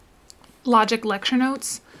Logic lecture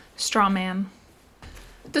notes, straw man.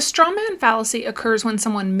 The straw man fallacy occurs when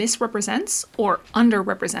someone misrepresents or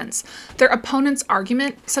underrepresents their opponent's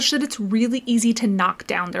argument such that it's really easy to knock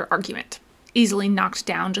down their argument. Easily knocked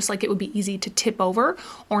down, just like it would be easy to tip over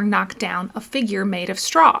or knock down a figure made of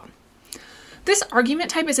straw. This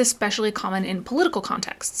argument type is especially common in political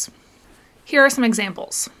contexts. Here are some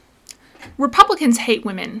examples. Republicans hate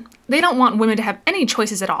women. They don't want women to have any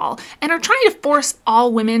choices at all, and are trying to force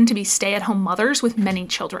all women to be stay-at-home mothers with many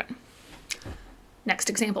children.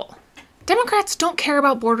 Next example. Democrats don't care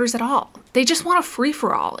about borders at all. They just want a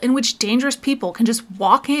free-for-all in which dangerous people can just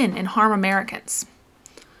walk in and harm Americans.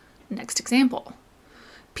 Next example.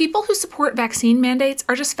 People who support vaccine mandates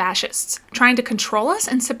are just fascists, trying to control us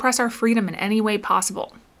and suppress our freedom in any way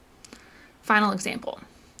possible. Final example.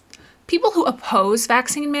 People who oppose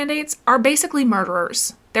vaccine mandates are basically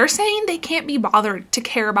murderers. They're saying they can't be bothered to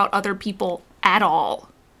care about other people at all.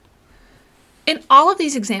 In all of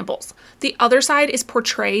these examples, the other side is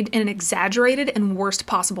portrayed in an exaggerated and worst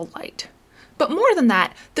possible light. But more than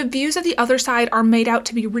that, the views of the other side are made out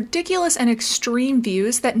to be ridiculous and extreme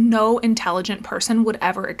views that no intelligent person would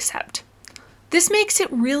ever accept. This makes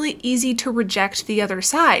it really easy to reject the other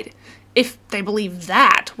side. If they believe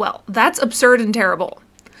that, well, that's absurd and terrible.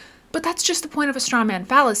 But that's just the point of a straw man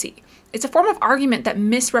fallacy. It's a form of argument that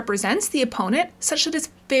misrepresents the opponent such that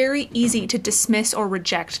it's very easy to dismiss or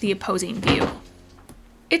reject the opposing view.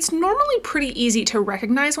 It's normally pretty easy to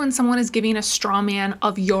recognize when someone is giving a straw man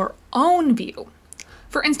of your own view.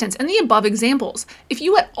 For instance, in the above examples, if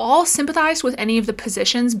you at all sympathized with any of the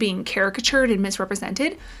positions being caricatured and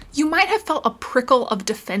misrepresented, you might have felt a prickle of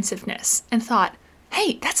defensiveness and thought,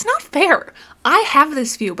 hey, that's not fair. I have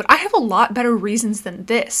this view, but I have a lot better reasons than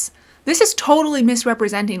this. This is totally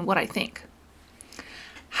misrepresenting what I think.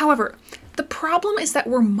 However, the problem is that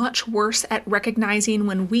we're much worse at recognizing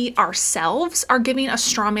when we ourselves are giving a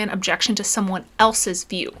straw man objection to someone else's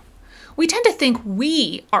view. We tend to think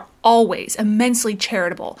we are always immensely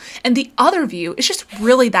charitable, and the other view is just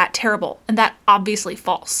really that terrible and that obviously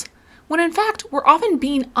false, when in fact we're often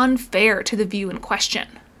being unfair to the view in question.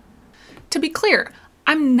 To be clear,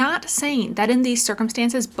 I'm not saying that in these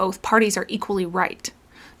circumstances both parties are equally right.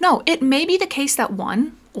 No, it may be the case that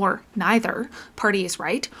one, or neither, party is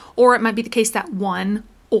right, or it might be the case that one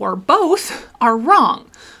or both are wrong,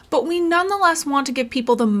 but we nonetheless want to give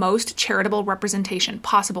people the most charitable representation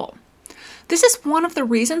possible. This is one of the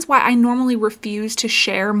reasons why I normally refuse to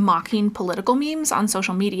share mocking political memes on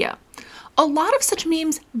social media. A lot of such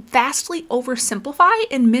memes vastly oversimplify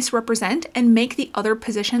and misrepresent and make the other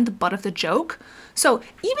position the butt of the joke. So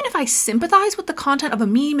even if I sympathize with the content of a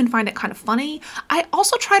meme and find it kind of funny, I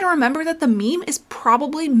also try to remember that the meme is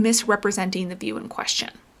probably misrepresenting the view in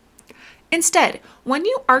question. Instead, when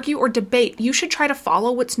you argue or debate, you should try to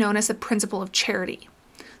follow what's known as the principle of charity.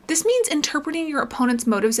 This means interpreting your opponent's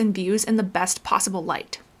motives and views in the best possible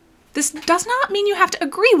light. This does not mean you have to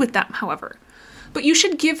agree with them, however, but you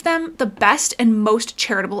should give them the best and most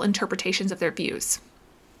charitable interpretations of their views.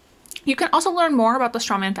 You can also learn more about the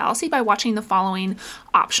strawman fallacy by watching the following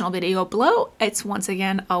optional video below. It's once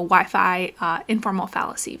again a Wi-Fi informal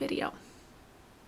fallacy video.